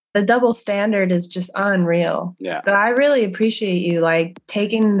the double standard is just unreal. Yeah. But I really appreciate you like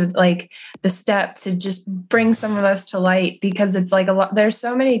taking the step to just bring some of us to light, because it's like there's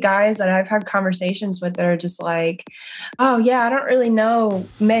so many guys that I've had conversations with that are just like, oh yeah, I don't really know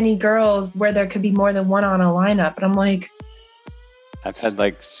many girls where there could be more than one on a lineup. And I'm like, I've had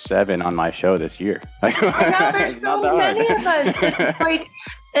like 7 on my show this year. I know, there's so many of us. It's like,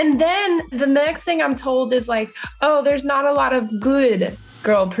 and then the next thing I'm told is like, oh, there's not a lot of good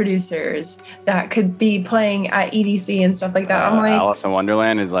girl producers that could be playing at EDC and stuff like that. I'm like, Alice in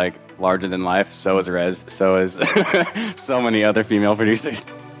Wonderland is like larger than life. So is Rez. So is so many other female producers.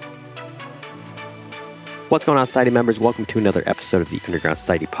 What's going on, Society members? Welcome to another episode of the Underground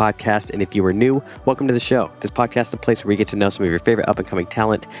Society podcast. And if you are new, welcome to the show. This podcast is a place where we get to know some of your favorite up-and-coming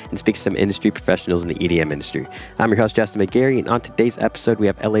talent and speak to some industry professionals in the EDM industry. I'm your host, Justin McGarry, and on today's episode, we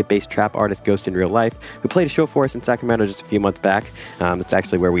have LA-based trap artist Ghost in Real Life, who played a show for us in Sacramento just a few months back. That's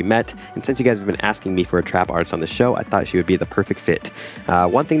actually where we met. And since you guys have been asking me for a trap artist on the show, I thought she would be the perfect fit.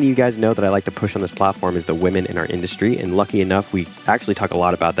 One thing that you guys know that I like to push on this platform is the women in our industry, and lucky enough, we actually talk a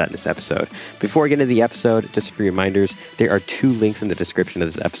lot about that in this episode. Before we get into the episode, just a few reminders, there are 2 links in the description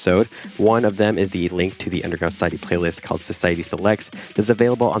of this episode. One of them is the link to the Underground Society playlist called Society Selects that's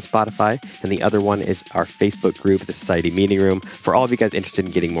available on Spotify, and the other one is our Facebook group, the Society Meeting Room, for all of you guys interested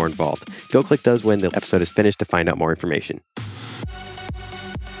in getting more involved. Go click those when the episode is finished to find out more information.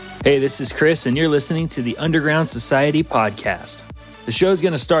 Hey, this is Chris, and you're listening to the Underground Society podcast. The show's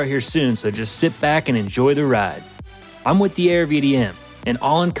going to start here soon, so just sit back and enjoy the ride. I'm with the Air of EDM, an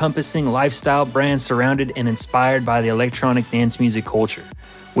all-encompassing lifestyle brand surrounded and inspired by the electronic dance music culture.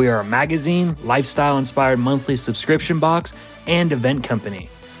 We are a magazine, lifestyle-inspired monthly subscription box, and event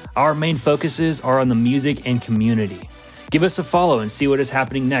company. Our main focuses are on the music and community. Give us a follow and see what is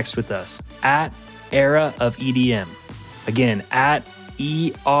happening next with us at Era of EDM. Again, at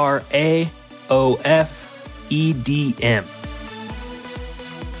ERAOFEDM.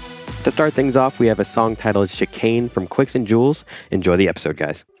 To start things off, we have a song titled Chicane from Quicks and Jules. Enjoy the episode,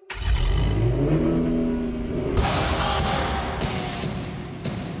 guys.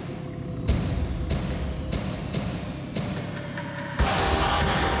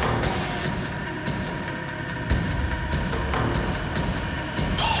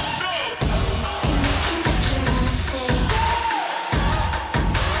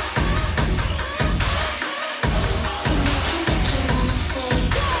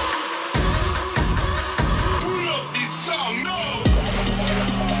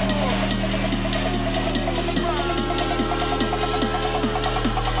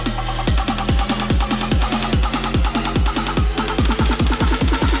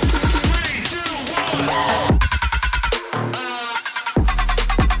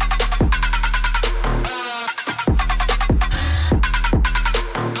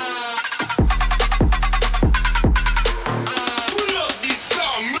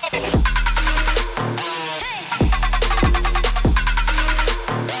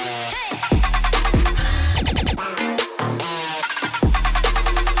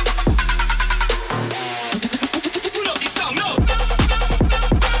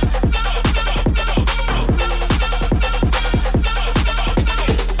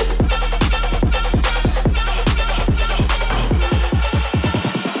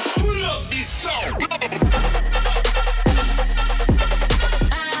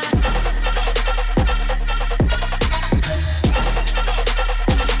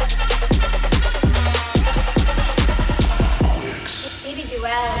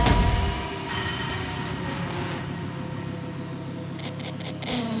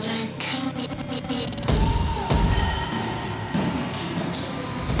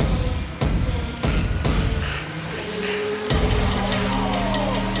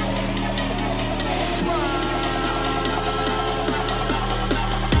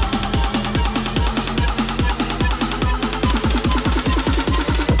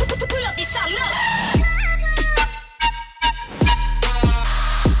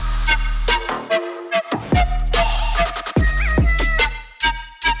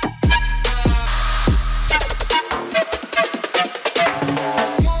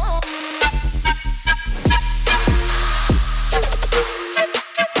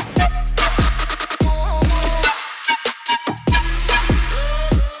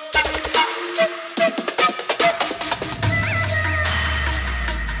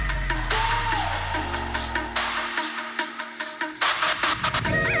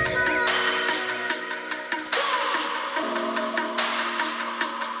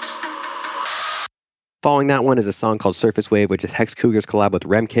 Following that one is a song called Surface Wave, which is Hex Cougar's collab with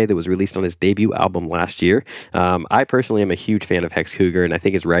Remke that was released on his debut album last year. I personally am a huge fan of Hex Cougar, and I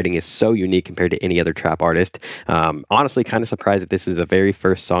think his writing is so unique compared to any other trap artist. Honestly, kind of surprised that this is the very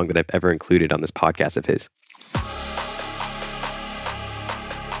first song that I've ever included on this podcast of his.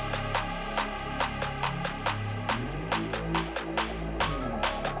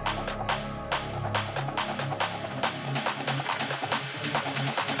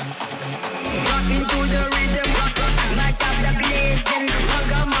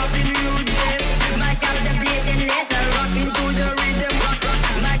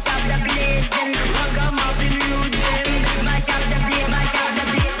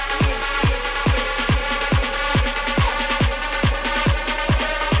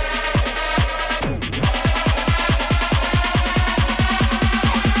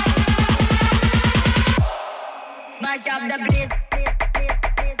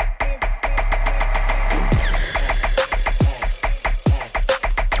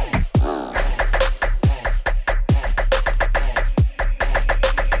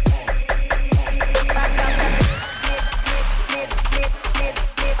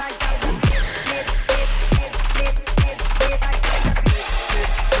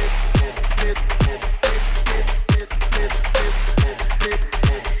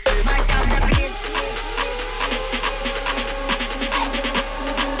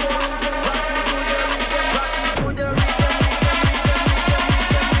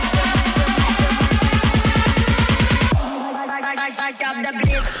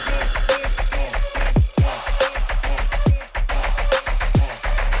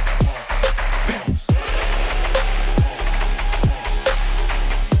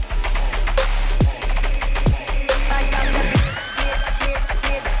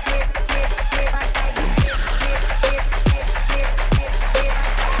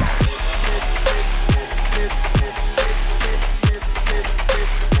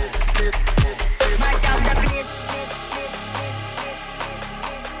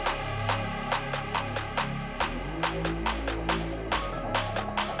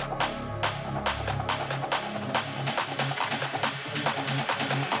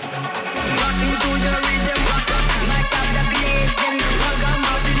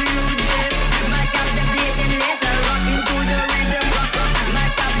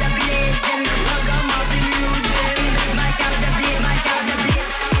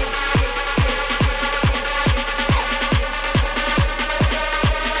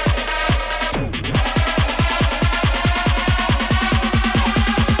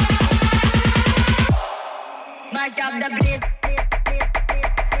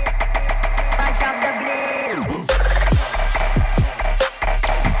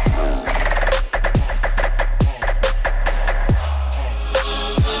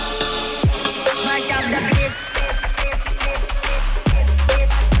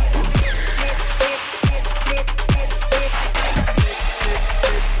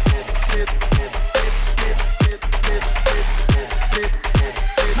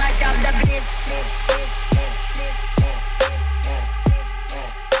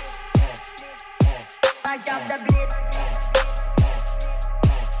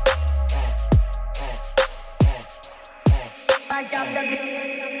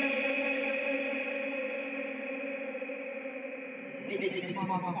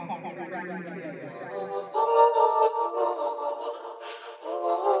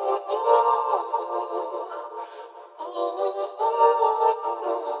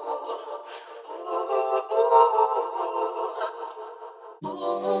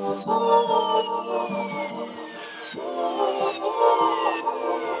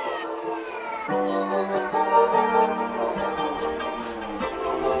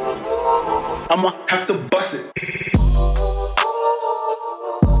 I'ma have to bust it.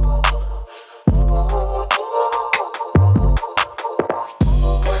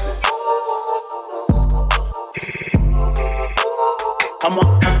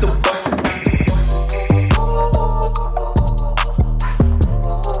 I'ma have to bust it.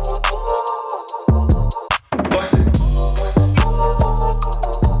 Bust it.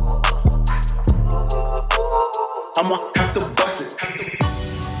 I'ma have to bust it.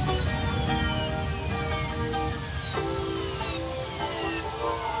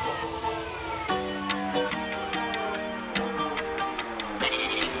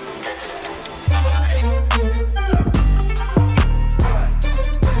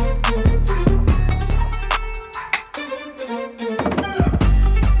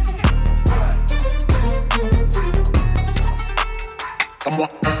 I'ma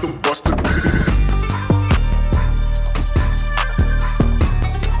have to bust it.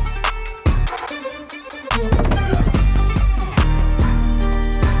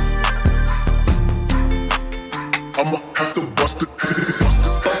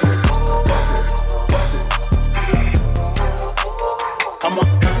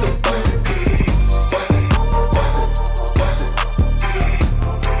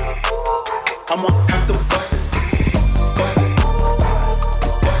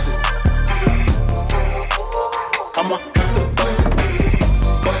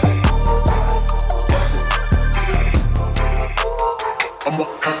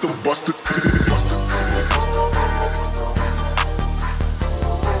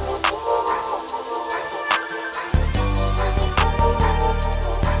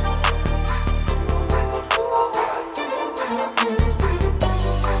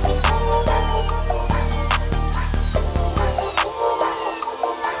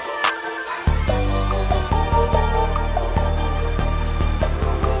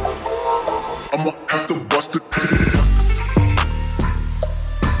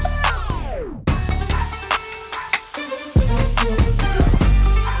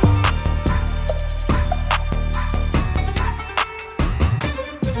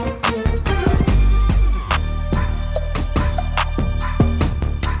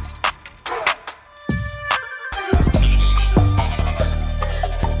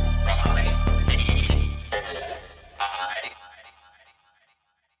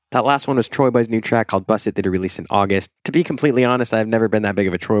 That last one was Troy Boy's new track called Bust It that he released in August. To be completely honest, I've never been that big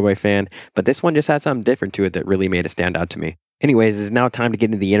of a Troy Boy fan, but this one just had something different to it that really made it stand out to me. Anyways, it is now time to get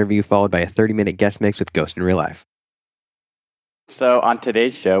into the interview, followed by a 30-minute guest mix with Ghost in Real Life. So on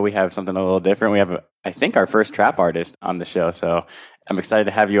today's show, we have something a little different. We have, I think, our first trap artist on the show. So I'm excited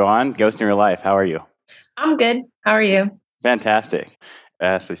to have you on. Ghost in Real Life, how are you? I'm good. How are you? Fantastic. I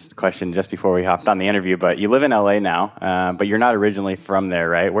asked this question just before we hopped on the interview, but you live in LA now, but you're not originally from there,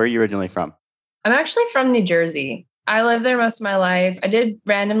 right? Where are you originally from? I'm actually from New Jersey. I lived there most of my life. I did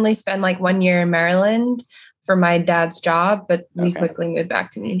randomly spend like 1 year in Maryland for my dad's job, but we quickly moved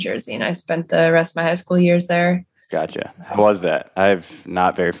back to New Jersey and I spent the rest of my high school years there. Gotcha. How was that? I'm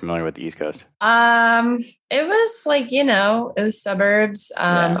not very familiar with the East Coast. It was like, it was suburbs.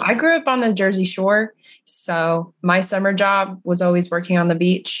 I grew up on the Jersey Shore, so my summer job was always working on the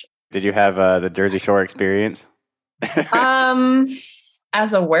beach. Did you have the Jersey Shore experience?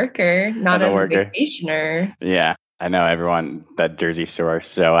 As a worker, not as a vacationer. Yeah, I know everyone that Jersey Shore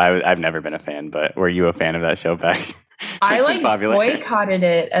show. I've never been a fan, but were you a fan of that show back? I boycotted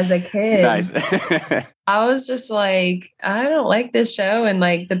it as a kid. Nice. I was just like, I don't like this show, and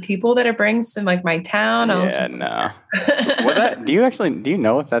like the people that it brings to like my town. I was just no. Was that? Do you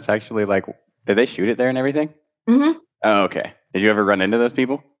know if that's actually like? Did they shoot it there and everything? Mm-hmm. Oh, okay. Did you ever run into those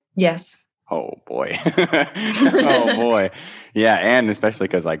people? Yes. Oh boy. Oh boy. Yeah, and especially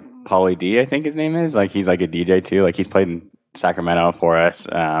because like Pauly D, I think his name is, like he's like a DJ too. Like he's played in Sacramento for us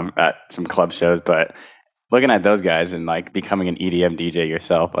at some club shows, but looking at those guys and like becoming an EDM DJ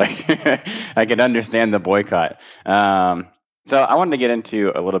yourself, like I can understand the boycott. So I wanted to get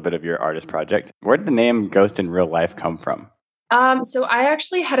into a little bit of your artist project. Where did the name Ghost in Real Life come from? So I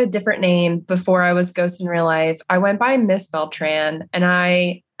actually had a different name before I was Ghost in Real Life. I went by Miss Beltran, and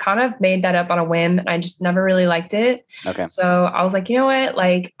I kind of made that up on a whim, and I just never really liked it. Okay. So I was like, you know what?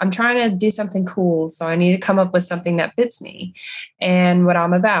 Like, I'm trying to do something cool, so I need to come up with something that fits me and what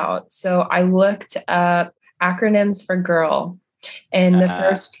I'm about. So I looked up acronyms for girl, and the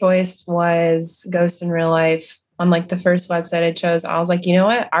first choice was Ghost in Real Life. On like the first website I chose, I was like, you know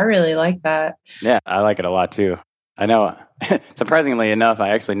what? I really like that. Yeah, I like it a lot too. I know, surprisingly enough, I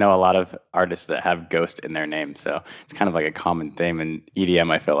actually know a lot of artists that have Ghost in their name. So it's kind of like a common theme in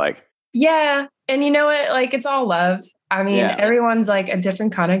EDM, I feel like. Yeah. And you know what? Like, it's all love. I mean, everyone's like a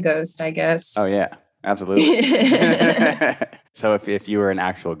different kind of ghost, I guess. Oh, yeah, absolutely. So if you were an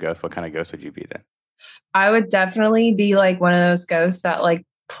actual ghost, what kind of ghost would you be then? I would definitely be like one of those ghosts that like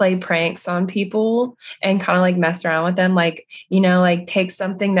play pranks on people and kind of like mess around with them. Like, like take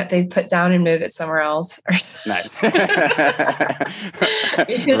something that they've put down and move it somewhere else. Nice. roll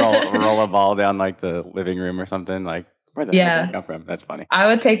a ball down like the living room or something. Like, where the heck did that come from? That's funny. I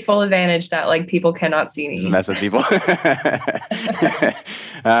would take full advantage that like people cannot see me. Just mess with people.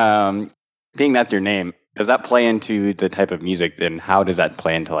 Being that's your name, does that play into the type of music, and how does that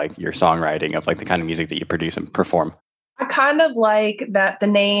play into like your songwriting of like the kind of music that you produce and perform? I kind of like that the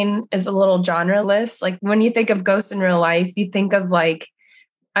name is a little genreless. Like when you think of Ghost in Real Life, you think of like,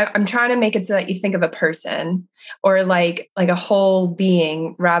 I'm trying to make it so that you think of a person or like a whole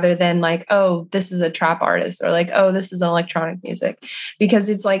being rather than like, oh, this is a trap artist or like, oh, this is electronic music. Because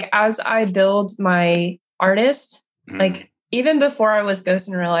it's like, as I build my artist, like even before I was Ghost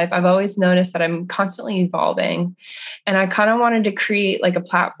in Real Life, I've always noticed that I'm constantly evolving. And I kind of wanted to create like a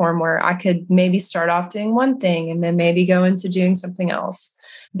platform where I could maybe start off doing one thing and then maybe go into doing something else.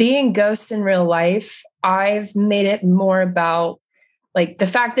 Being Ghost in Real Life, I've made it more about like the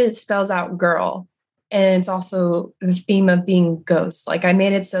fact that it spells out girl. And it's also the theme of being ghost. Like I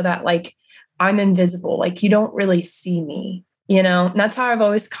made it so that like I'm invisible, like you don't really see me. And that's how I've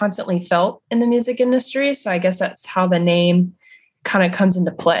always constantly felt in the music industry. So I guess that's how the name kind of comes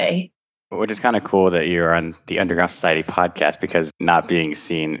into play. Which is kind of cool that you're on the Underground Society podcast, because not being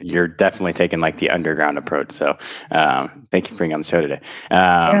seen, you're definitely taking like the underground approach. So thank you for being on the show today.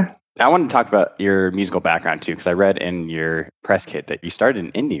 I wanted to talk about your musical background too, because I read in your press kit that you started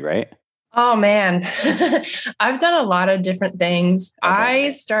in indie, right? Oh, man. I've done a lot of different things. Okay. I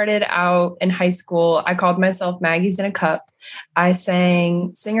started out in high school. I called myself Maggie's in a Cup. I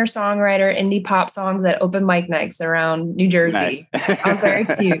sang singer-songwriter indie pop songs at open mic nights around New Jersey. Nice. I was very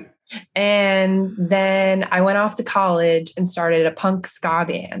cute. And then I went off to college and started a punk ska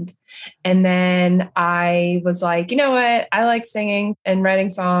band. And then I was like, you know what? I like singing and writing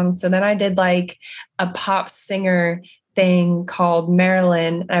songs. So then I did like a pop singer thing called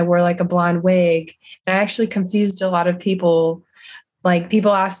Marilyn. I wore like a blonde wig. And I actually confused a lot of people. Like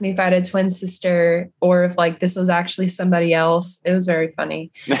people asked me if I had a twin sister or if like this was actually somebody else. It was very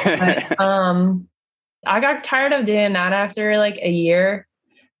funny. But, I got tired of doing that after like a year.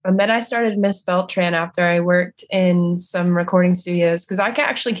 And then I started Miss Beltran after I worked in some recording studios because I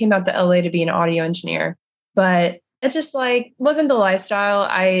actually came out to LA to be an audio engineer, but it just like wasn't the lifestyle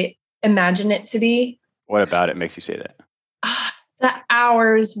I imagined it to be. What about it makes you say that? The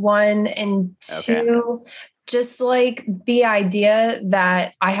hours, one, and two, just like the idea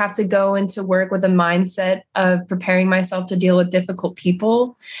that I have to go into work with a mindset of preparing myself to deal with difficult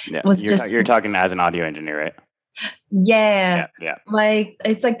people was you're talking as an audio engineer, right? Yeah. Like,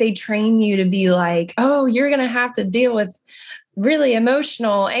 it's like they train you to be like, oh, you're going to have to deal with really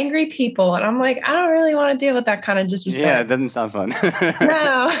emotional, angry people. And I'm like, I don't really want to deal with that kind of disrespect. Yeah, it doesn't sound fun.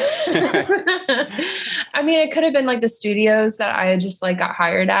 No. I mean, it could have been like the studios that I just like got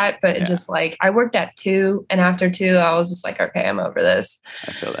hired at, but it just like I worked at 2, and after 2, I was just like, okay, I'm over this.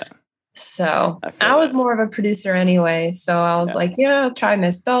 I feel that. So I was more of a producer anyway. So I was like, I'll try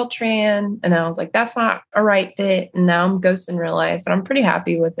Miss Beltran. And then I was like, that's not a right fit. And now I'm Ghost in Real Life, and I'm pretty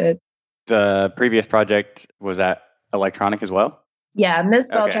happy with it. The previous project, was that electronic as well? Yeah, Miss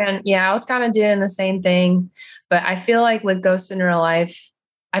Beltran. Yeah, I was kind of doing the same thing. But I feel like with Ghost in Real Life,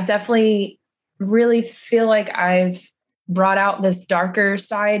 I definitely really feel like I've brought out this darker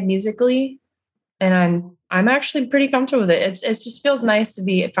side musically. And I'm actually pretty comfortable with it. It just feels nice to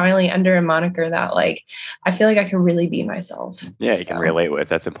be finally under a moniker that like I feel like I can really be myself. Yeah, you can relate with.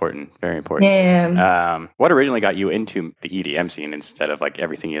 That's important. Very important. Yeah. What originally got you into the EDM scene instead of like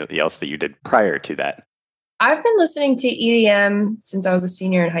everything else that you did prior to that? I've been listening to EDM since I was a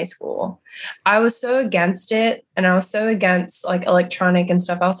senior in high school. I was so against it, and I was so against like electronic and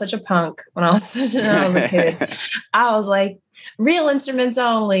stuff. I was such a punk when I was a kid. I was like, real instruments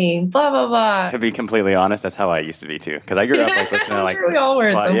only, blah, blah, blah. To be completely honest, that's how I used to be too. Because I grew up like listening to like we all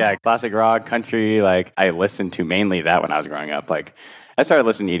were classic rock, country. Like I listened to mainly that when I was growing up. Like I started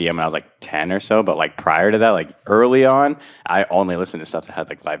listening to EDM when I was like 10 or so, but like prior to that, like early on, I only listened to stuff that had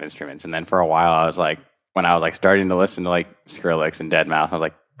like live instruments. And then for a while, I was like, when I was like starting to listen to like Skrillex and Deadmau5, I was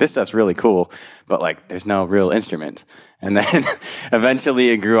like, this stuff's really cool, but like there's no real instruments. And then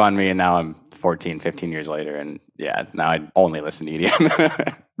eventually it grew on me, and now I'm 14, 15 years later, and now I only listen to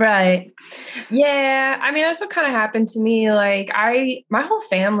EDM. Right. Yeah. I mean, that's what kind of happened to me. Like my whole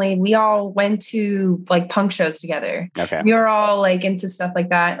family, we all went to like punk shows together. Okay. We were all like into stuff like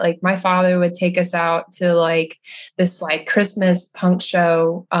that. Like my father would take us out to like this like Christmas punk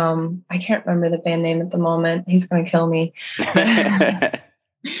show. I can't remember the band name at the moment. He's going to kill me.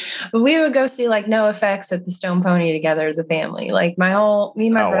 But we would go see like NoFX at the Stone Pony together as a family. Like me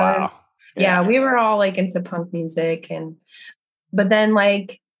and my brothers. Wow. Yeah, we were all like into punk music. But then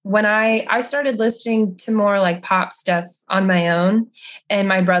like when I started listening to more like pop stuff on my own, and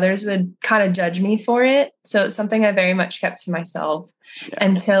my brothers would kind of judge me for it. So it's something I very much kept to myself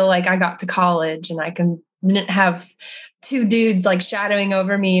until like I got to college, and I didn't have 2 dudes like shadowing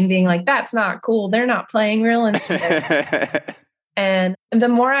over me and being like, that's not cool. They're not playing real instruments. And the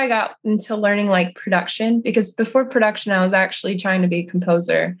more I got into learning like production, because before production, I was actually trying to be a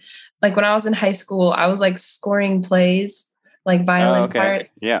composer. Like when I was in high school, I was like scoring plays, like violin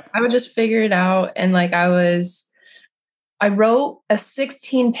parts. Yeah. I would just figure it out. And like I wrote a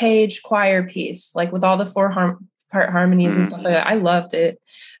 16-page choir piece, like with all the 4-part harmonies and stuff like that. I loved it.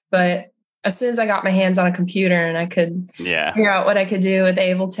 But as soon as I got my hands on a computer and I could figure out what I could do with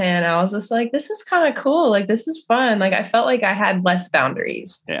Ableton, I was just like, this is kind of cool. Like, this is fun. Like, I felt like I had less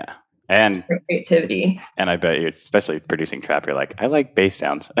boundaries. Yeah. And creativity. And I bet you, especially producing trap, you're like, I like bass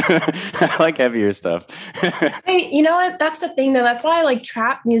sounds. I like heavier stuff. Hey, you know what? That's the thing, though. That's why I like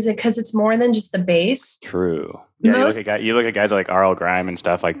trap music, because it's more than just the bass. True. Yeah, you look at guys like R.L. Grime and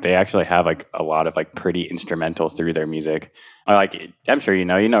stuff. Like they actually have like a lot of like pretty instrumental through their music. I'm sure you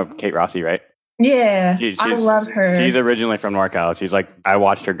know Kate Rossi, right? Yeah, I love her. She's originally from NorCal. She's like, I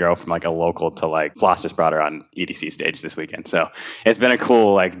watched her grow from like a local to like Floss just brought her on EDC stage this weekend. So it's been a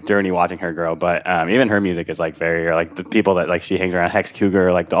cool like journey watching her grow. But even her music is like very like the people that like she hangs around, Hex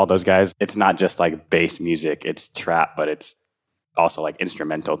Cougar, like all those guys. It's not just like bass music. It's trap, but it's also like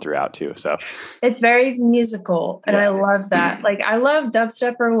instrumental throughout too. So it's very musical, and I love that. Like I love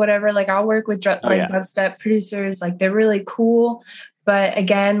dubstep or whatever. Like I'll work with dubstep producers. Like they're really cool. But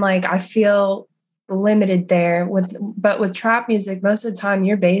again, like I feel limited there but with trap music, most of the time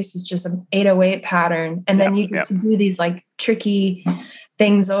your bass is just an 808 pattern, and then you get to do these like tricky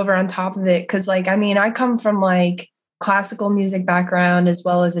things over on top of it. Because like I come from like classical music background as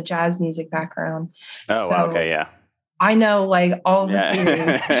well as a jazz music background. I know like all the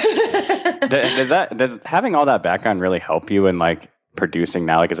theories. Does having all that background really help you in like producing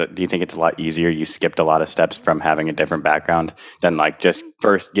now? Like, do you think it's a lot easier? You skipped a lot of steps from having a different background than like just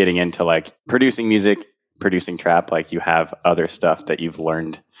first getting into like producing music producing trap, like you have other stuff that you've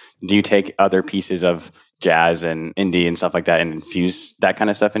learned. Do you take other pieces of jazz and indie and stuff like that and infuse that kind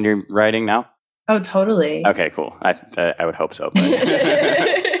of stuff into your writing now? Oh, totally. Okay, cool. I would hope so.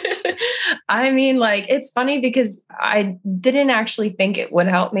 But. I mean, like, it's funny because I didn't actually think it would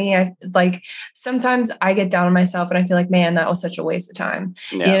help me. I like sometimes I get down on myself and I feel like, man, that was such a waste of time,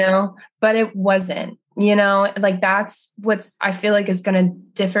 but it wasn't, like that's what's I feel like is going to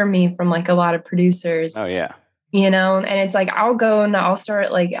differ me from like a lot of producers. Oh, yeah. And it's like, I'll go and I'll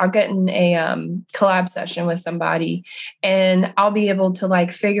start like, I'll get in a collab session with somebody and I'll be able to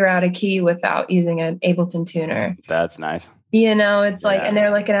like figure out a key without using an Ableton tuner. That's nice. It's like, and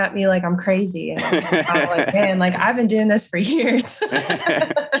they're looking at me like I'm crazy. And I'm like, man, like I've been doing this for years.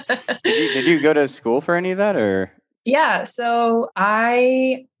 Did you go to school for any of that or? Yeah. So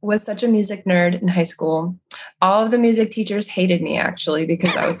I was such a music nerd in high school. All of the music teachers hated me actually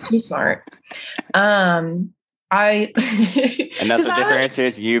because I was too smart. And that's what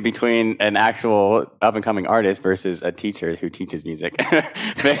differentiates you between an actual up and coming artist versus a teacher who teaches music.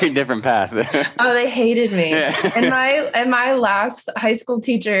 Very different path. Oh, they hated me. Yeah. And my last high school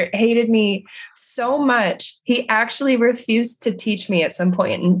teacher hated me so much. He actually refused to teach me at some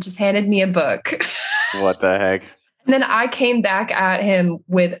point and just handed me a book. What the heck? And then I came back at him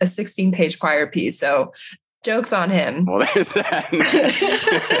with a 16-page choir piece. So joke's on him. Well, there's that.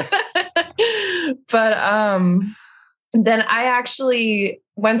 But then I actually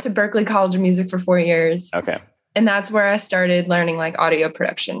went to Berklee College of Music for 4 years. Okay. And that's where I started learning like audio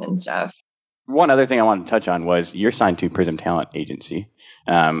production and stuff. One other thing I wanted to touch on was you're signed to Prism Talent Agency.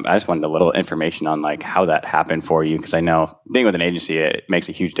 I just wanted a little information on like how that happened for you, because I know being with an agency, it makes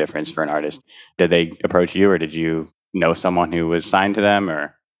a huge difference for an artist. Did they approach you or did you know someone who was signed to them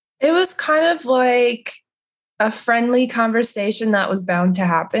or? It was kind of like a friendly conversation that was bound to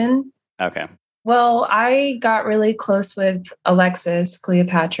happen. Okay. Well, I got really close with Alexis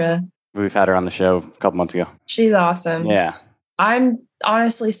Cleopatra. We've had her on the show a couple months ago. She's awesome. Yeah. I'm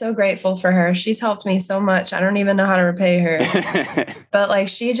honestly so grateful for her. She's helped me so much. I don't even know how to repay her. But like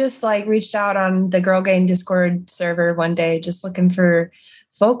she just like reached out on the Girl Gang Discord server one day just looking for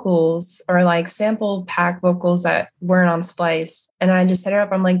vocals or like sample pack vocals that weren't on Splice. And I just hit her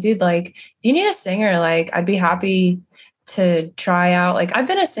up. I'm like, dude, like if you need a singer, like I'd be happy to try out. Like I've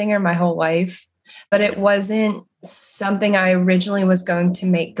been a singer my whole life, but it wasn't something I originally was going to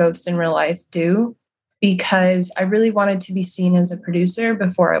make Ghost in Real Life do, because I really wanted to be seen as a producer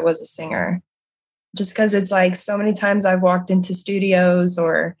before I was a singer. Just because it's like so many times I've walked into studios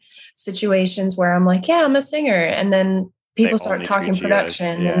or situations where I'm like, yeah, I'm a singer. And then people start talking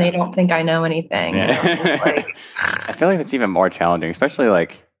production and they don't think I know anything. Yeah. Like, I feel like that's even more challenging, especially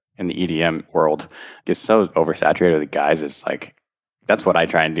like in the EDM world. It's so oversaturated with guys. It's like, that's what I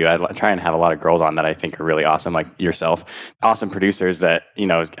try and do. I try and have a lot of girls on that I think are really awesome, like yourself. Awesome producers that,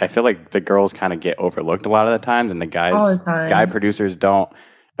 I feel like the girls kind of get overlooked a lot of the times, and the guy producers don't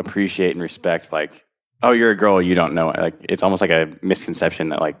appreciate and respect, like, oh, you're a girl, you don't know. Like, it's almost like a misconception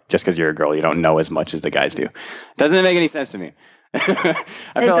that, like, just because you're a girl, you don't know as much as the guys do. Doesn't make any sense to me. I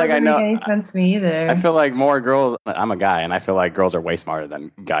feel like I know. It doesn't make any sense to me either. I feel like more girls. I'm a guy, and I feel like girls are way smarter than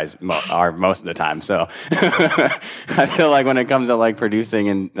guys are most of the time. So I feel like when it comes to like producing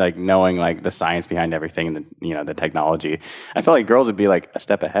and like knowing like the science behind everything and the technology, I feel like girls would be like a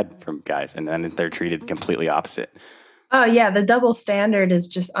step ahead from guys, and then they're treated completely opposite. Oh yeah, the double standard is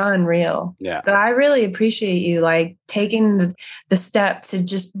just unreal. Yeah. But I really appreciate you like taking the step to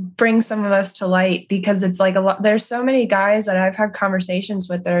just bring some of us to light, because it's like there's so many guys that I've had conversations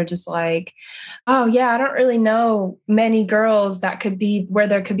with that are just like, oh yeah, I don't really know many girls that could be where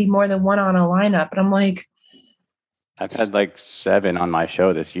there could be more than one on a lineup. And I'm like, I've had like 7 on my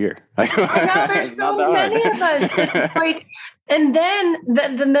show this year. I know there's so many of us. It's like, and then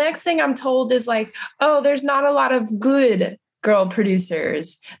the next thing I'm told is like, oh, there's not a lot of good girl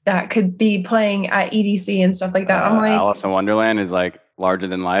producers that could be playing at EDC and stuff like that. I'm like, Alice in Wonderland is like larger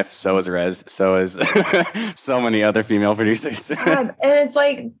than life. So is Rez. So is so many other female producers. God. And it's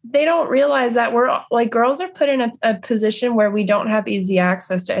like, they don't realize that we're like, girls are put in a position where we don't have easy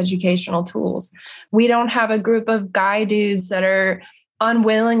access to educational tools. We don't have a group of guy dudes that are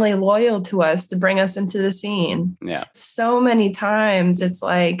unwillingly loyal to us to bring us into the scene. Yeah. So many times it's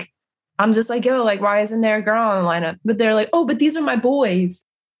like, I'm just like, yo, like, why isn't there a girl on the lineup? But they're like, oh, but these are my boys.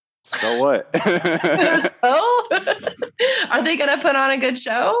 So what? So are they going to put on a good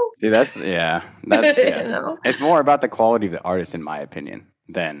show? Dude, It's more about the quality of the artist, in my opinion,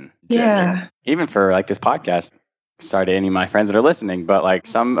 than gender. Yeah. Even for like this podcast, sorry to any of my friends that are listening, but like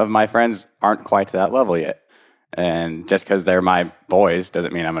some of my friends aren't quite to that level yet. And just because they're my boys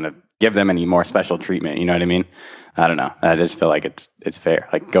doesn't mean I'm going to give them any more special treatment. You know what I mean? I don't know. I just feel like it's fair.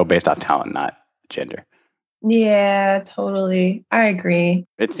 Like, go based off talent, not gender. Yeah, totally. I agree.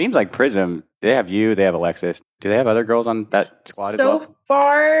 It seems like Prism, they have you, they have Alexis. Do they have other girls on that squad as well? So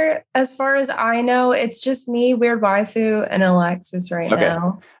far as I know, it's just me, Weird Waifu, and Alexis right Okay.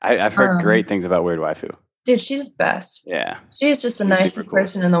 now. I've heard Um, great things about Weird Waifu. Dude, she's the best. Yeah. She's just the She's super nicest cool.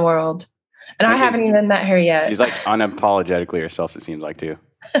 person in the world. And I And she's- haven't even met her yet. She's like unapologetically herself, it seems like, too.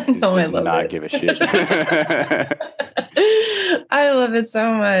 She No, I does love not it. give a shit. I love it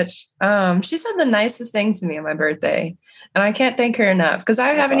so much. She said the nicest thing to me on my birthday, and I can't thank her enough because I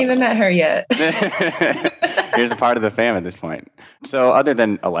That's haven't even awesome. met her yet. Here's a part of the fam at this point. So, other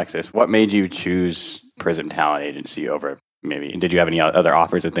than Alexis, what made you choose Prism Talent Agency over maybe? Did you have any other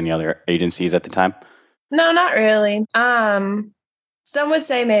offers with any other agencies at the time? No, not really. Some would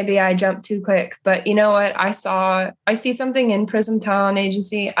say maybe I jumped too quick, but you know what? I see something in Prism Talent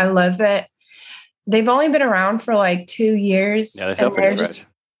Agency. I love it. They've only been around for like 2 years. Yeah, they're still and pretty fresh.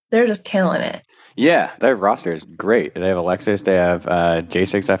 they're just killing it. Yeah, their roster is great. They have Alexis. They have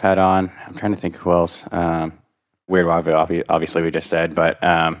J6 I've had on. I'm trying to think who else. Weird Waifu, obviously we just said, but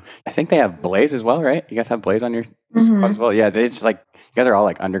I think they have Blaze as well, right? You guys have Blaze on your squad as well? Yeah, they just like, you guys are all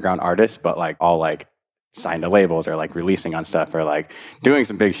like underground artists, but like all like signed to labels or like releasing on stuff or like doing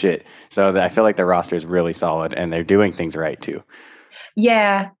some big shit. So I feel like their roster is really solid and they're doing things right too.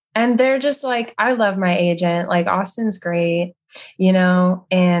 Yeah. And they're just like, I love my agent. Like, Austin's great, you know,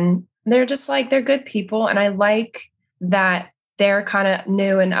 and they're just like, they're good people. And I like that they're kind of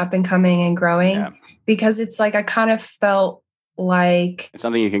new and up and coming and growing Yeah. because it's like, I kind of felt like, It's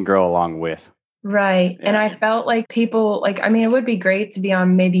something you can grow along with. right. And Yeah. I felt like people, like, I mean, it would be great to be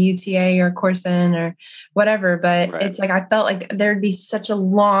on maybe UTA or Corson or whatever, but Right. it's like, I felt like there'd be such a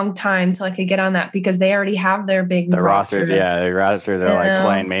long time till I could get on that because they already have their big The rosters, roster. yeah, the rosters are like Yeah.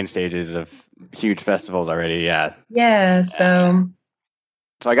 playing main stages of huge festivals already. Yeah. Yeah. So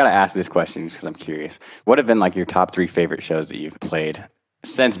So I got to ask this question just because I'm curious. What have been like your top 3 favorite shows that you've played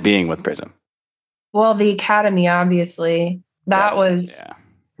since being with Prism? well, the Academy, obviously, that was, yeah.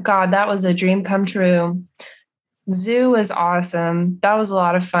 God, that was a dream come true. Zoo was awesome. That was a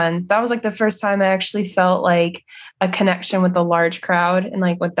lot of fun. That was like the first time I actually felt like a connection with a large crowd and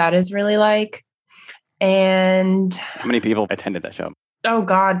like what that is really like. And How many people attended that show? oh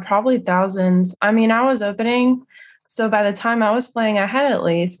God, probably thousands. I mean, I was opening. So by the time I was playing, I had at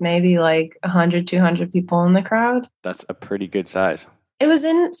least maybe like 100, 200 people in the crowd. That's a pretty good size. It was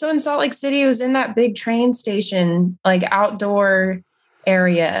in Salt Lake City, it was in that big train station, like outdoor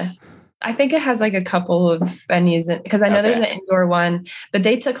area. I think it has like a couple of venues because I know there's an Okay. indoor one, but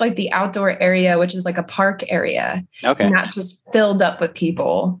they took like the outdoor area, which is like a park area, Okay. and that just filled up with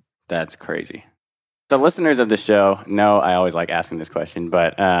people. That's crazy. The listeners of the show know I always like asking this question,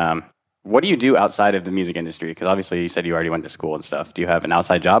 but what do you do outside of the music industry? Because obviously you said you already went to school and stuff. Do you have an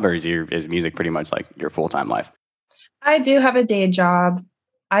outside job or is music pretty much like your full-time life? I do have a day job.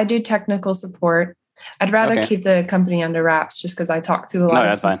 I do technical support. I'd rather Okay. keep the company under wraps just because I talk to a lot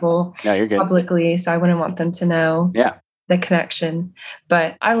that's of fine. people No, you're good. publicly, so I wouldn't want them to know Yeah. the connection.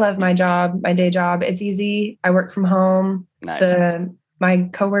 But I love my job, my day job. It's easy. I work from home. Nice. My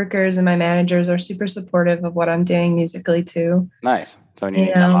coworkers and my managers are super supportive of what I'm doing musically too. Nice. So when you need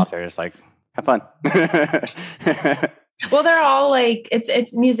You time know? off, they're just like, have fun. Well, they're all like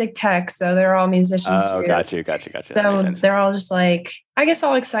it's music tech, so they're all musicians Oh, too. got you. That makes So sense. they're all just like, I guess,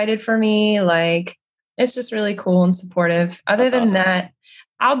 all excited for me. Like, it's just really cool and supportive. Other That's than awesome. that,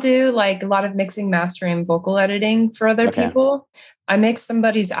 I'll do like a lot of mixing, mastering, vocal editing for other Okay. people. I mixed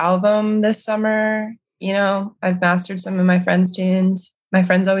somebody's album this summer. You know, I've mastered some of my friends' tunes. My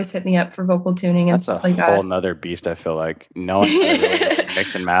friends always hit me up for vocal tuning and That's a stuff like whole that. nother beast, I feel like. No one really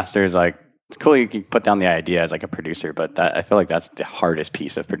mix and masters. Like, it's cool you can put down the idea as like a producer, but that I feel like that's the hardest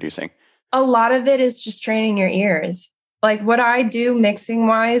piece of producing. A lot of it is just training your ears. Like what I do mixing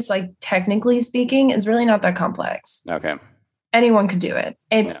wise, like technically speaking, is really not that complex. Okay. Anyone could do it.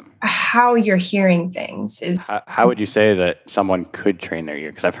 It's how you're hearing things is How would you say that someone could train their ear?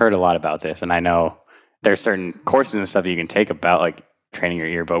 Because I've heard a lot about this, and I know there's certain courses and stuff that you can take about like training your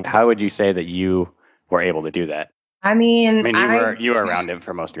ear. But how would you say that you were able to do that? I mean, I mean, you were around it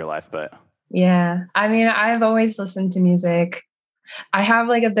for most of your life, but yeah. I mean, I've always listened to music. I have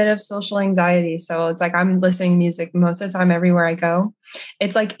like a bit of social anxiety. So it's like I'm listening to music most of the time everywhere I go.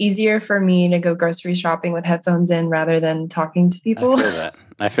 It's like easier for me to go grocery shopping with headphones in rather than talking to people.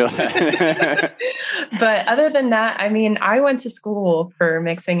 I feel that. But other than that, I mean, I went to school for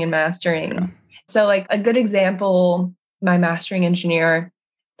mixing and mastering. Yeah. So like a good example, my mastering engineer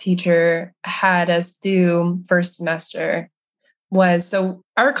teacher had us do first semester was, so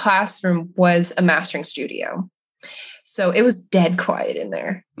our classroom was a mastering studio. So it was dead quiet in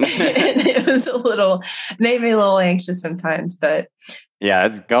there. And it was made me a little anxious sometimes, but Yeah,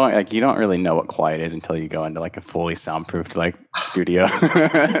 it's going like you don't really know what quiet is until you go into like a fully soundproofed like studio.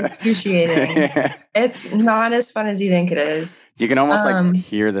 it's excruciating. Yeah. It's not as fun as you think it is. You can almost like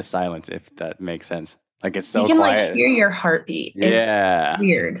hear the silence if that makes sense. Like it's so you can quiet. like hear your heartbeat. Yeah. It's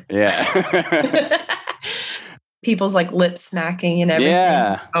weird. Yeah. People's like lip smacking and everything.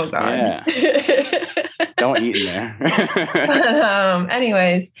 Yeah. Oh god. Yeah. Don't eat in there. But,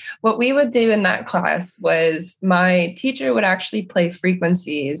 anyways, what we would do in that class was my teacher would actually play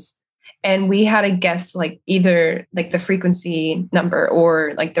frequencies, and we had to guess like either like the frequency number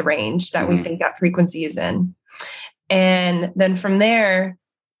or like the range that we think that frequency is in. And then from there,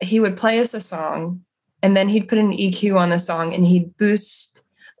 he would play us a song, and then he'd put an EQ on the song, and he'd boost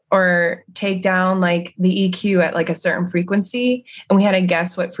or take down like the EQ at like a certain frequency, and we had to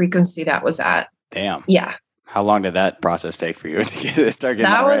guess what frequency that was at. Damn. Yeah. How long did that process take for you to start getting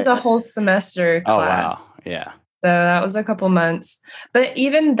that that was right? a whole semester Oh, class. wow. Yeah. So that was a couple months. But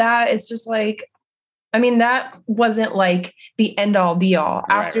even that, it's just like, I mean, that wasn't like the end all be all.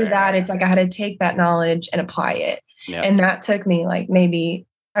 Right, After that, it's like I had to take that knowledge and apply it. Yep. And that took me like maybe,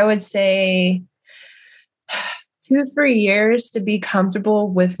 I would say 2 to 3 years to be comfortable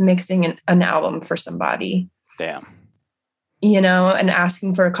with mixing an album for somebody, Damn. you know, and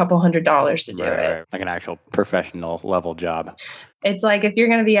asking for a couple $100s to do it. Right. Like an actual professional level job. It's like if you're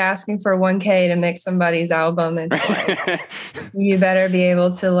going to be asking for 1K to mix somebody's album, it's like you better be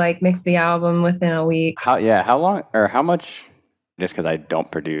able to like mix the album within a week. How long or how much, just because I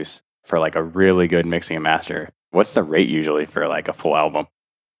don't produce, for like a really good mixing and master, what's the rate usually for like a full album?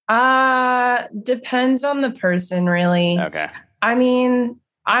 Depends on the person, really. Okay. I mean,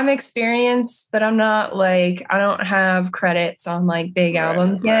 I'm experienced, but I'm not like, I don't have credits on like big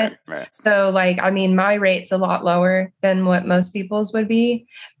albums yet. Right. So like, I mean, my rate's a lot lower than what most people's would be,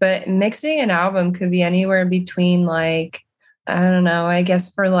 but mixing an album could be anywhere between like, I don't know, I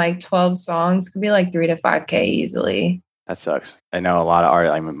guess for like 12 songs could be like 3 to 5K easily. That sucks. I know a lot of art,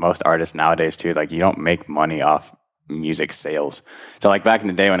 like most artists nowadays too, like you don't make money off music sales. So like back in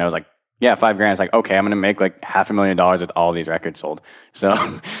the day when I was like, yeah, $5,000, it's like, okay, I'm going to make like $500,000 with all these records sold. So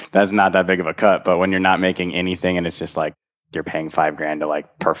that's not that big of a cut. But when you're not making anything and it's just like you're paying $5,000 to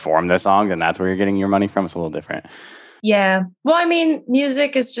like perform the songs and that's where you're getting your money from, it's a little different. Yeah. Well, I mean,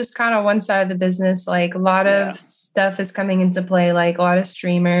 music is just kind of one side of the business. Like a lot of stuff is coming into play, like a lot of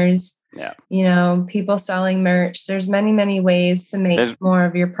streamers. Yeah. You know, people selling merch. There's many, many ways to make more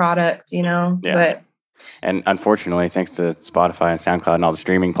of your product, you know. Yeah. But and unfortunately, thanks to Spotify and SoundCloud and all the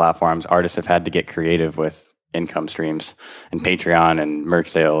streaming platforms, artists have had to get creative with income streams and Patreon and merch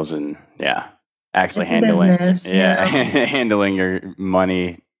sales and actually handling business, handling your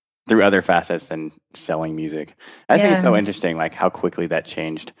money through other facets than selling music. I think it's so interesting, like how quickly that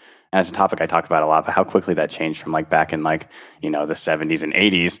changed. As a topic I talk about a lot, but how quickly that changed from like back in like, you know, the 70s and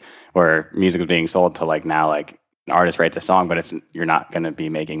 80s where music was being sold to like now, like an artist writes a song, but you're not going to be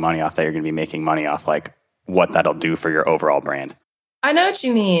making money off that. You're going to be making money off like what that'll do for your overall brand. I know what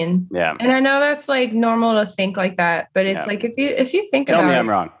you mean. Yeah. And I know that's like normal to think like that, but it's like if you think Tell about me it, I'm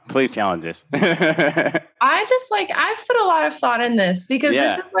wrong. Please challenge this. I just like, I've put a lot of thought in this because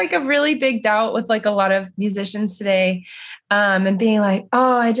this is like a really big doubt with like a lot of musicians today. And being like,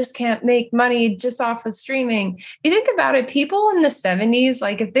 oh, I just can't make money just off of streaming. If you think about it, people in the 70s,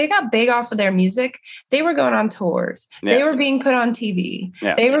 like if they got big off of their music, they were going on tours. Yeah. They were being put on TV.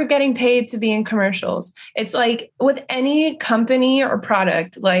 Yeah. They were getting paid to be in commercials. It's like with any company or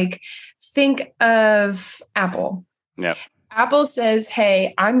product, like think of Apple. Yep. Apple says,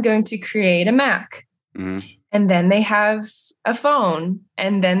 hey, I'm going to create a Mac. Mm-hmm. And then they have a phone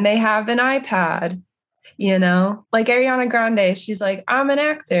and then they have an iPad, you know, like Ariana Grande. She's like, I'm an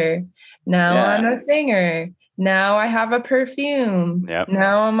actor. Now I'm a singer. Now I have a perfume. Yep.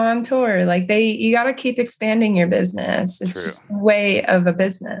 Now I'm on tour. Like you got to keep expanding your business. It's just a way of a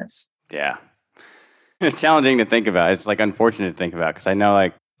business. Yeah. It's challenging to think about. It's like unfortunate to think about because I know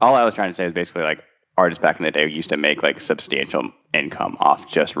like all I was trying to say is basically like artists back in the day used to make like substantial income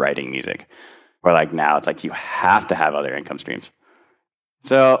off just writing music. Where like now it's like you have to have other income streams.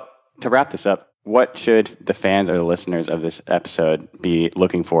 So to wrap this up, what should the fans or the listeners of this episode be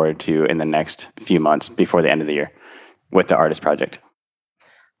looking forward to in the next few months before the end of the year with the artist project?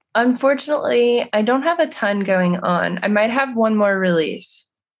 Unfortunately, I don't have a ton going on. I might have one more release.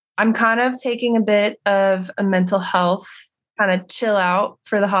 I'm kind of taking a bit of a mental health kind of chill out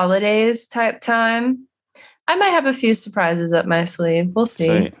for the holidays type time. I might have a few surprises up my sleeve. We'll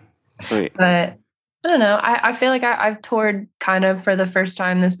see. Sweet. But I don't know. I feel like I've toured kind of for the first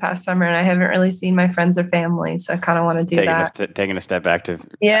time this past summer, and I haven't really seen my friends or family. So I kind of want to do that. Taking a step back to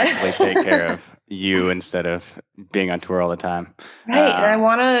Yeah. actually take care of you instead of being on tour all the time. Right. And I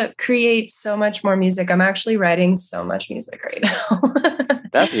want to create so much more music. I'm actually writing so much music right now.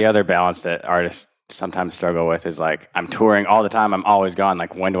 That's the other balance that artists sometimes struggle with is like, I'm touring all the time. I'm always gone.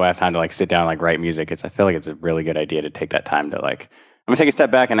 Like, when do I have time to like sit down and like write music? I feel like it's a really good idea to take that time to like, I'm gonna take a step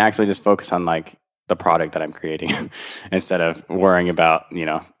back and actually just focus on like the product that I'm creating instead of worrying about, you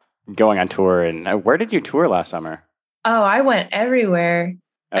know, going on tour. And where did you tour last summer? Oh, I went everywhere.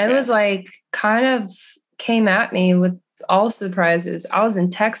 Okay. It was like kind of came at me with all surprises. I was in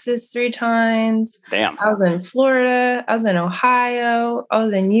Texas 3 times. Damn. I was in Florida. I was in Ohio. I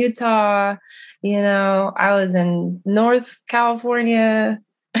was in Utah. You know, I was in North California.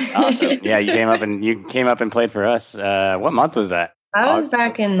 Awesome. Yeah, you came up and played for us. What month was that? I was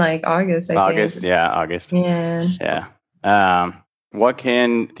back in like August, I think. Yeah, August. Yeah. Yeah. What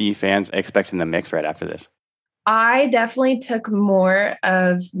can the fans expect in the mix right after this? I definitely took more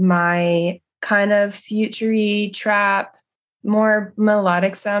of my kind of future-y trap, more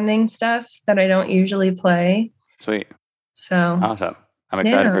melodic sounding stuff that I don't usually play. Sweet. So awesome. I'm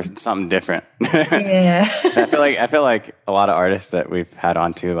excited for something different. Yeah. I feel like a lot of artists that we've had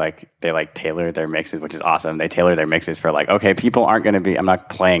on too, like they like tailor their mixes, which is awesome. They tailor their mixes for like, okay, people aren't going to be, I'm not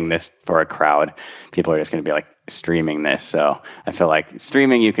playing this for a crowd. People are just going to be like streaming this. So I feel like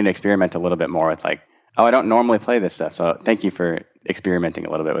streaming, you can experiment a little bit more with like, oh, I don't normally play this stuff. So thank you for experimenting a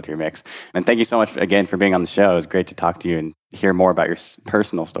little bit with your mix. And thank you so much again for being on the show. It was great to talk to you and hear more about your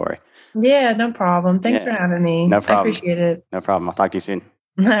personal story. Yeah, no problem. Thanks for having me. No problem. I appreciate it. No problem. I'll talk to you soon.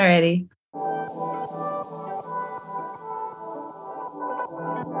 Alrighty.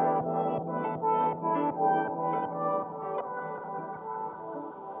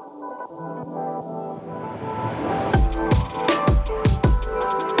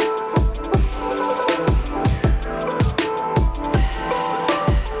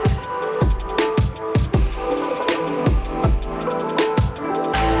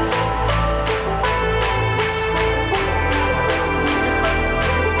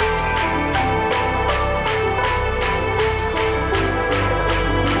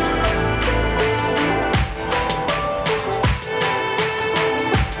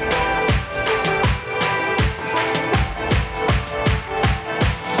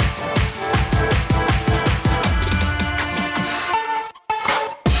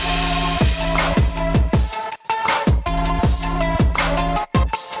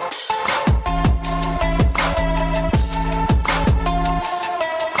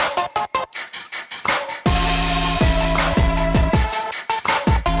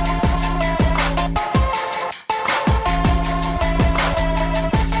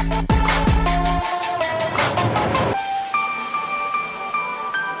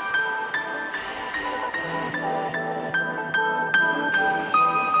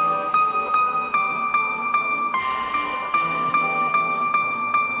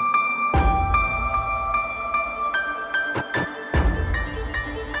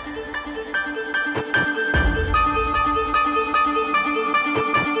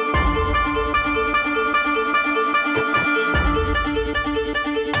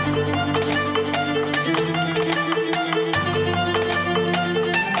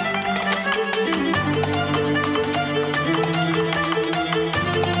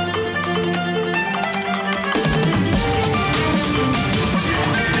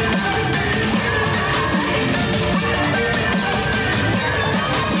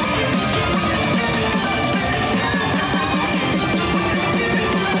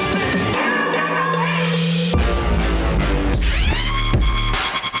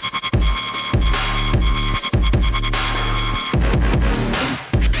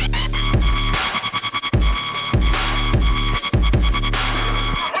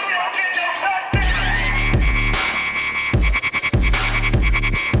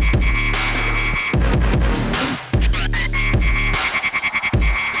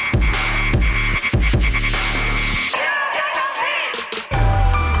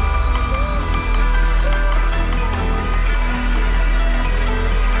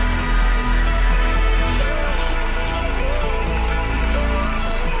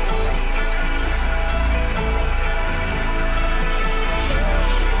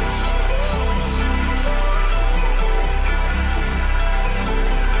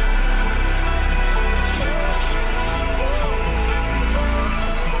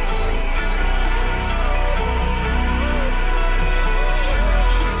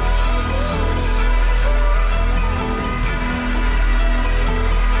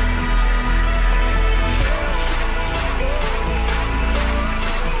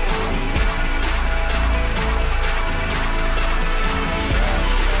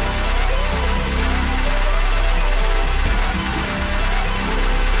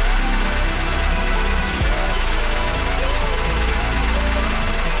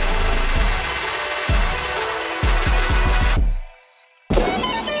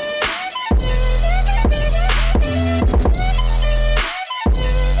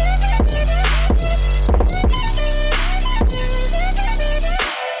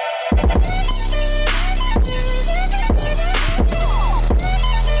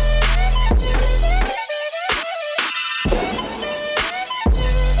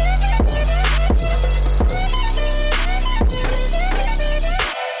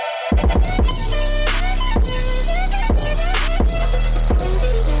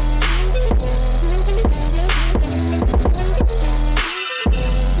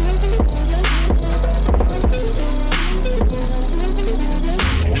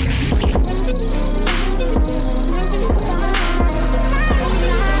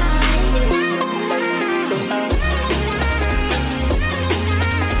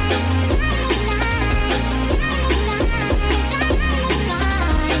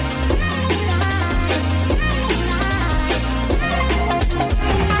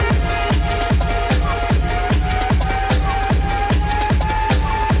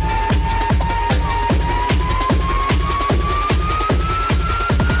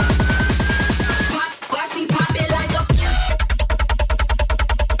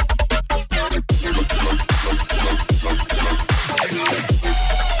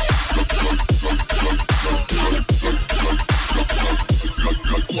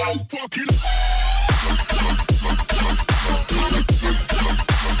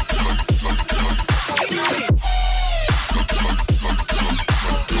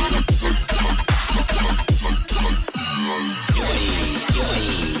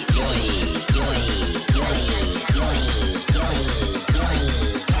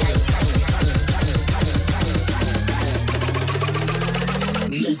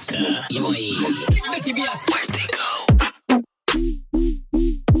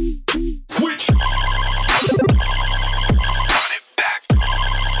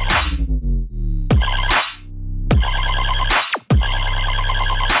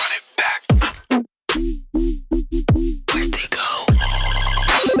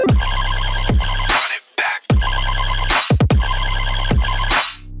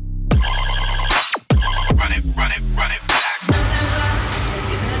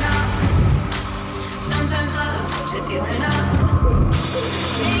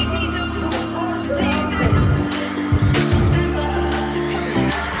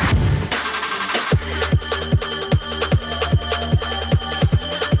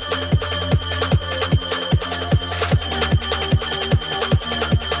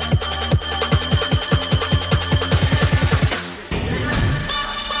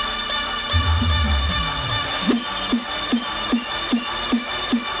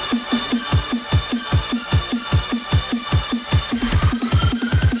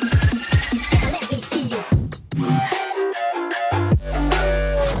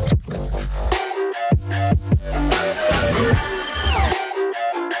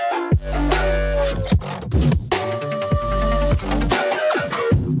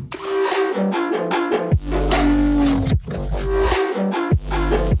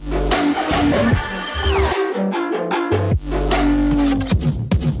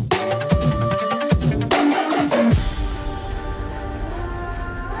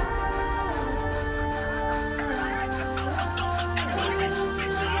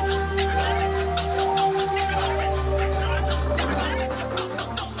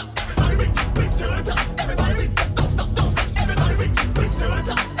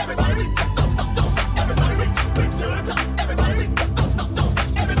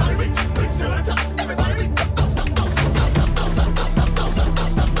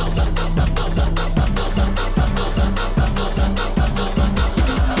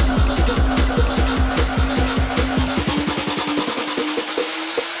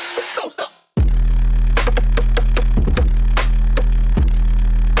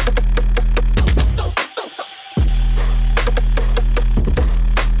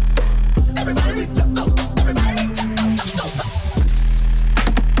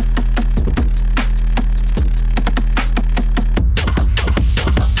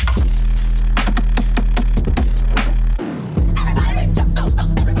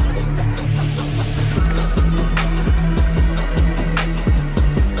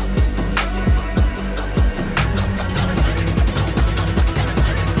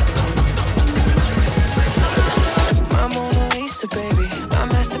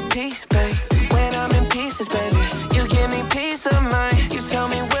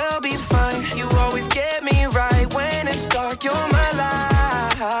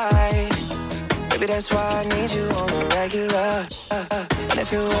 That's why I need you on the regular. And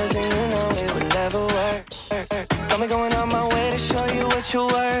if it wasn't, you know it would never work. Got me going out my way to show you what you're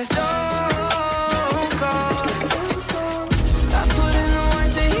worth. Don't go. I put in the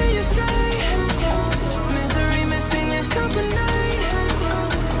work to hear you say misery missing your company.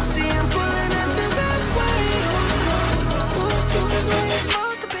 See, I'm pulling at you that way. Ooh, this is where you're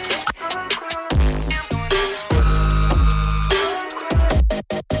supposed to be.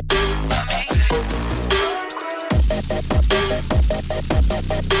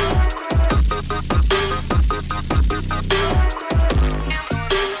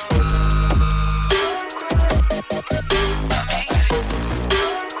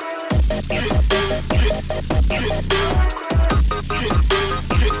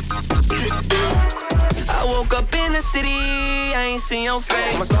 In your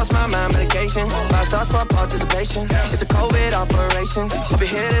face. Almost lost my mind, medication. My sauce for participation. It's a COVID operation. I'll be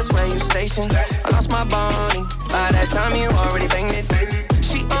here this way, you station. I lost my Bonnie. By that time, you already banged it.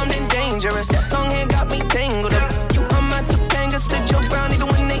 She armed and dangerous. Long hair got me tangled up. You on my Topanga, stood your ground even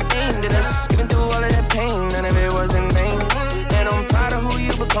when they aimed at us. Even through all of that pain, none of it was in vain. And I'm proud of who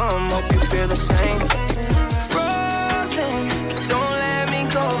you become. Hope you feel the same. Frozen, don't let me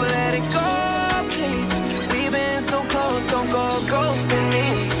go, but let it go, please. We've been so close, don't go ghosting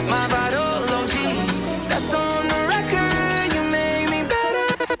me. My vital OG, that's on the record. You made me better.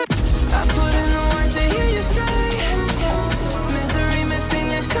 I put in the work to hear you say misery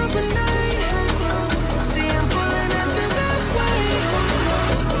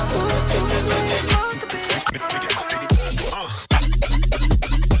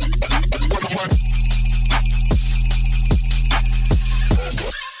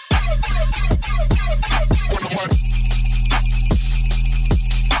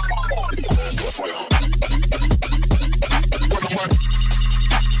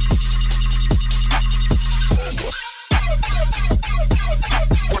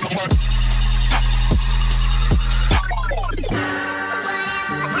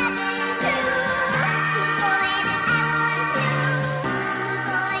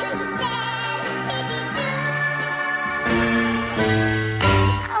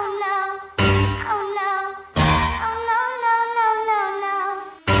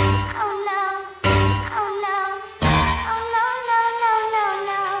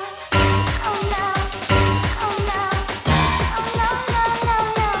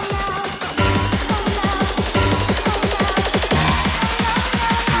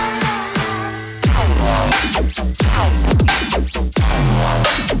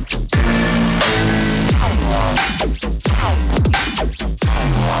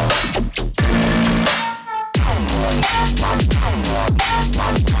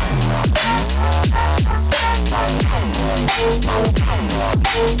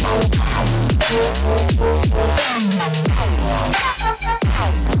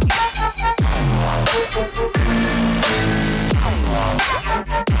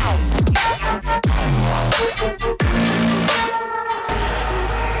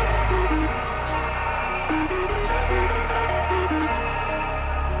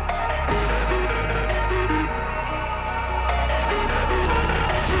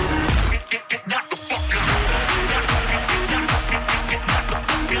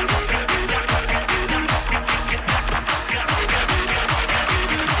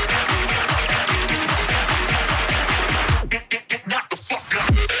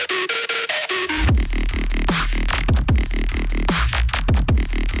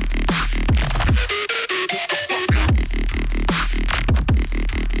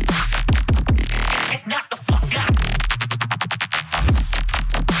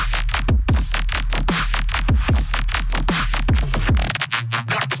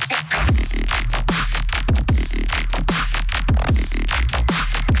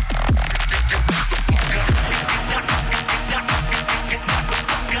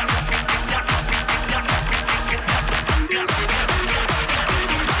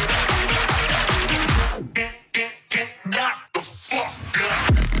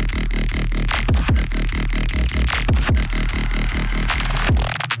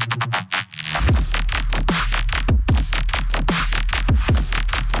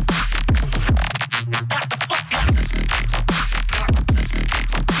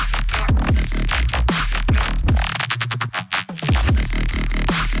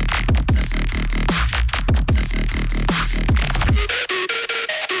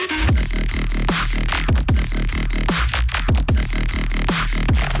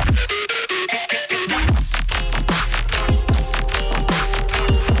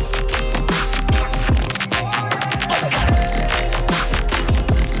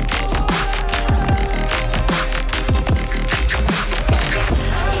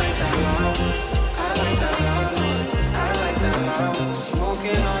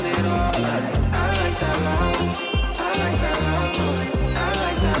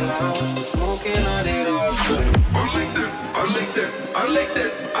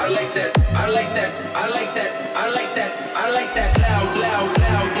like that, I like that, I like that, I like that, I like that loud, loud,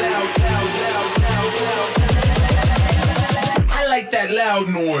 loud, loud, loud, loud, loud, loud. I like that loud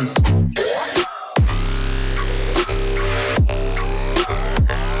noise.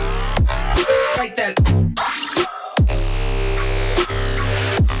 Like that.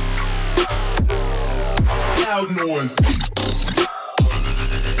 Loud noise.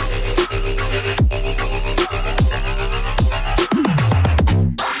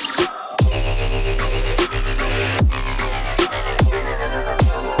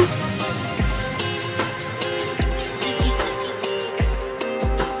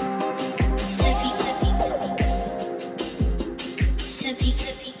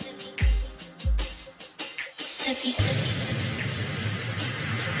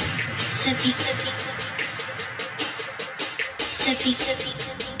 Sippy cup. Sippy. Sippy.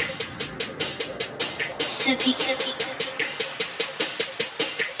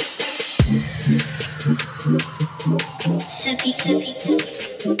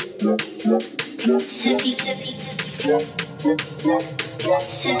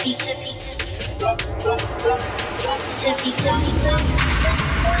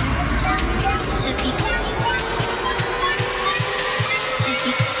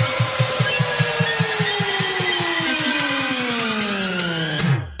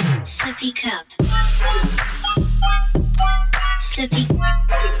 Sippy cup. Sippy.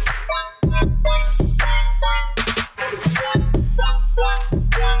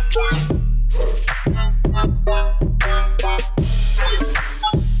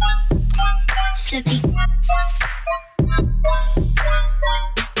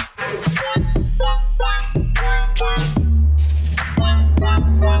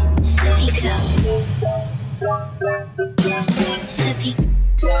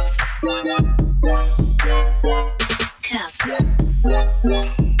 Cup.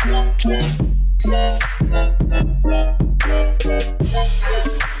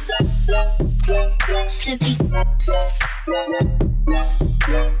 Sippy.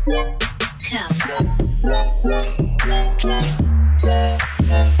 Cup.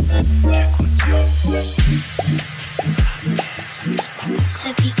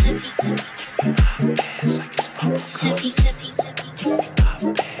 Sippy, sippy, sippy. Sippy, sippy, sippy.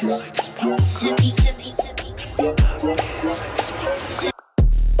 Sippy, sippy, sippy.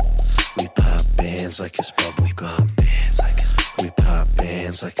 We pop bands like it's bubble gum. We pop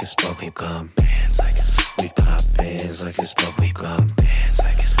bands like it's bubble gum. We pop bands like it's bubble gum. We pop bands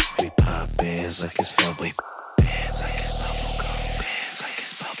like it's bubble. Bands like it's bubble gum. Bands like it's bubble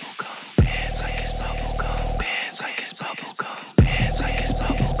gum. Bands like it's bubble gum. Bands like it's bubble gum. Bands like it's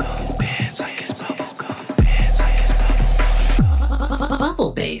bubble gum. Bands like it's bubble gum. Bands like it's bubble gum.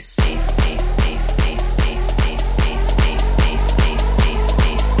 Bubble bass.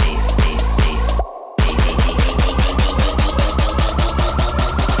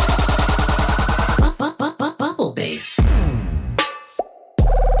 Bubble bass.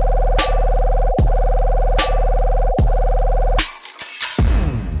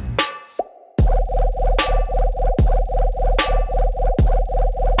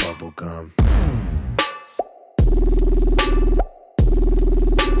 Bubble gum.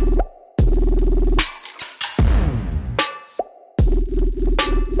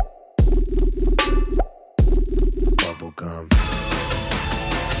 Bubble gum.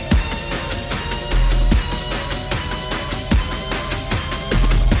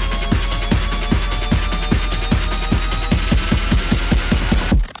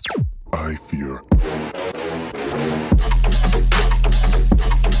 I fear.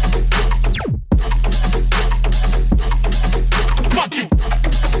 Fuck you.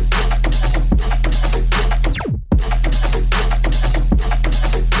 Fuck you.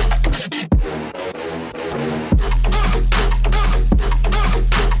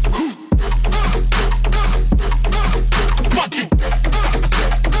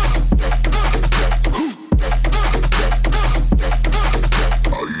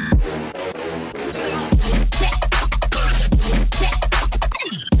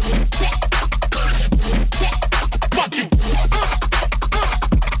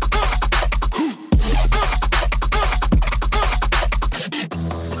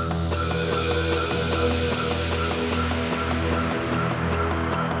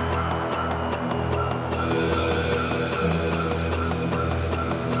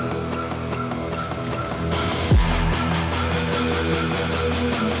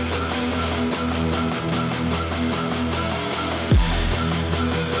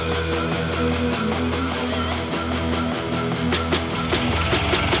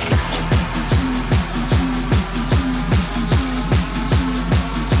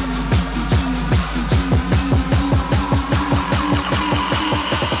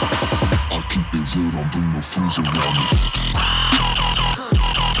 hands around me.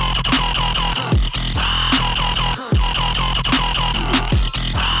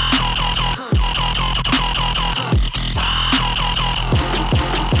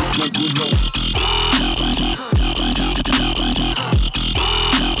 Like we know.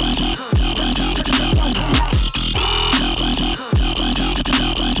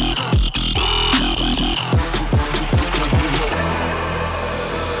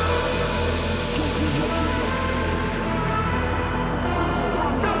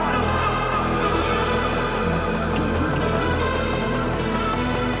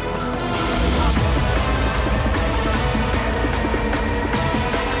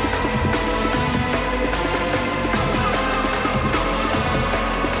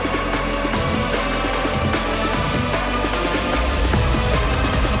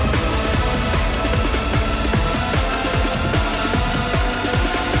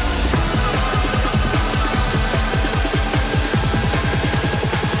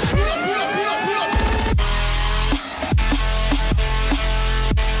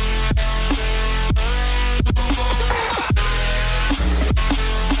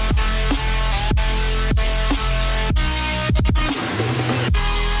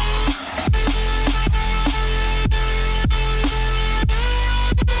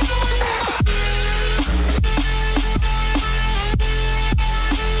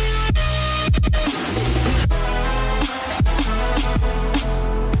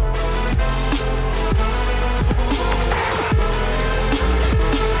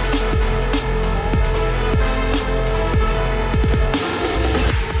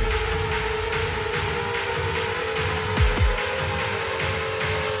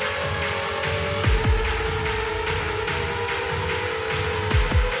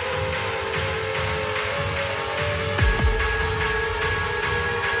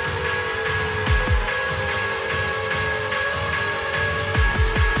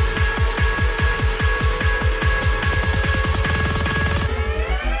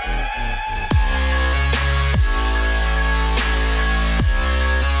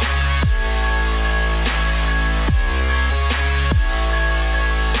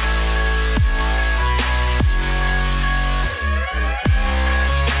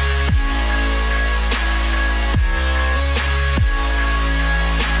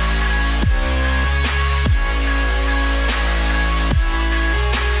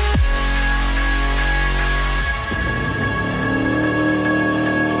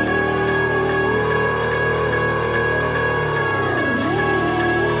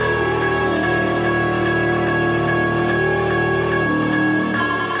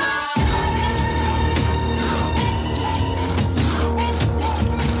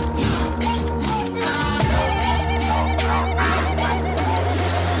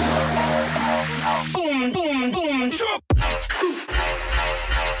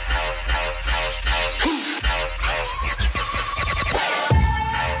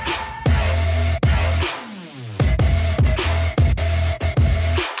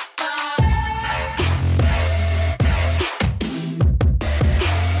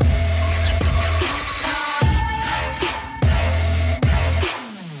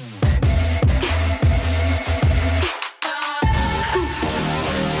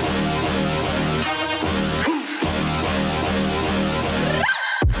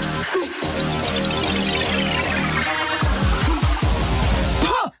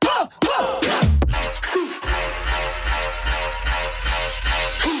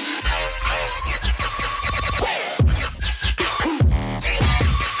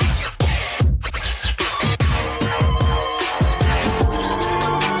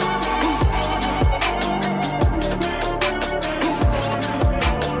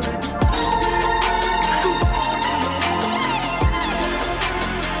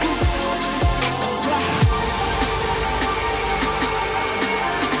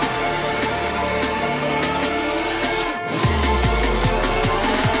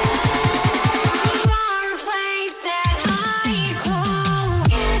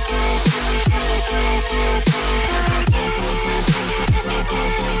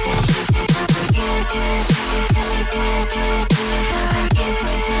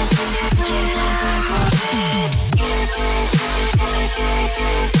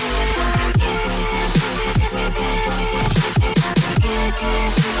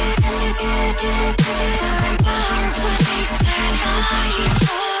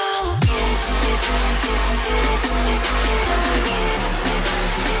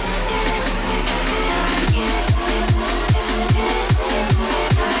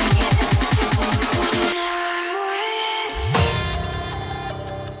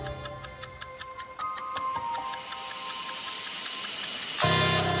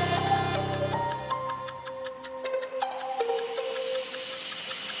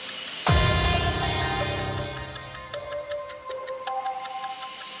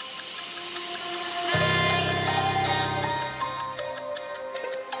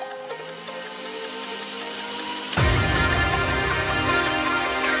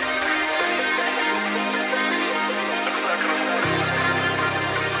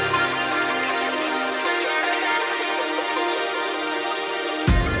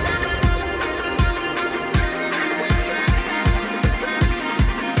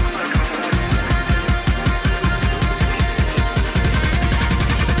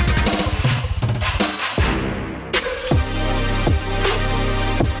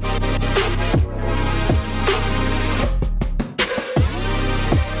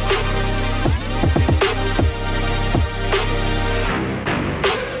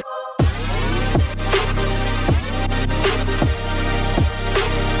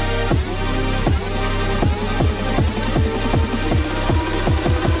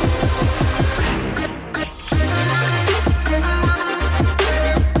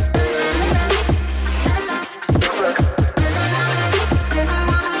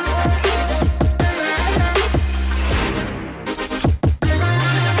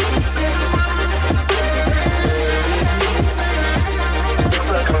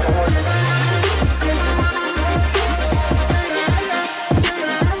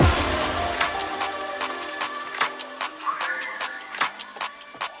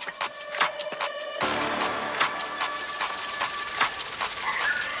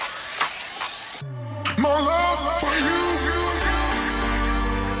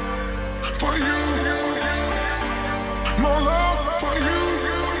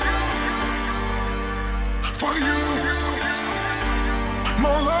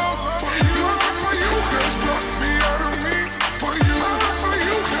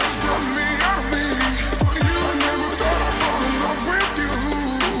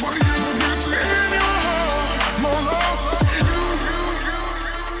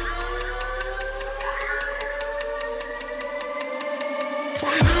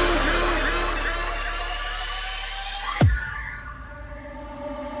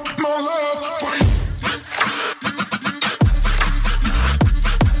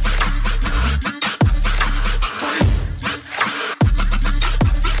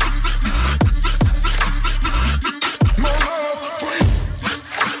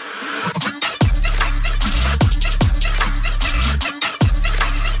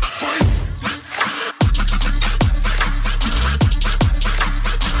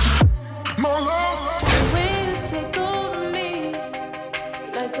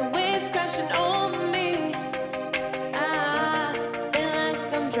 like the waves crashing over me. I feel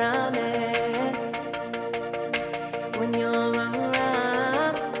like I'm drowning when you're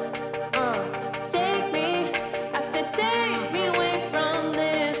around. Take me, I said take me away from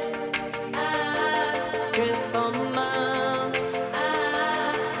this. I drift for miles. I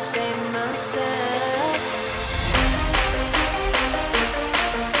save myself.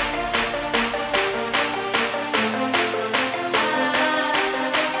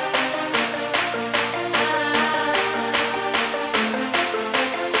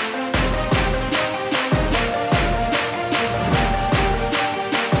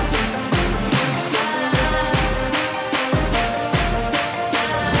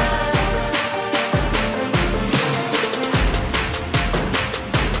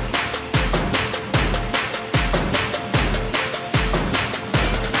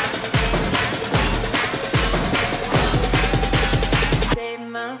 Save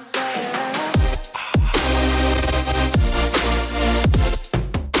myself.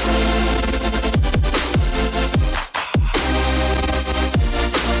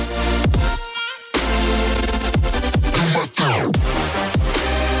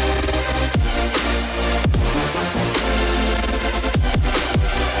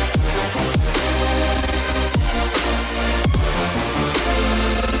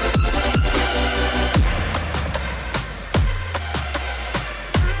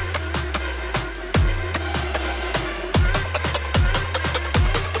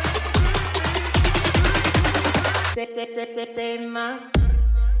 Save myself.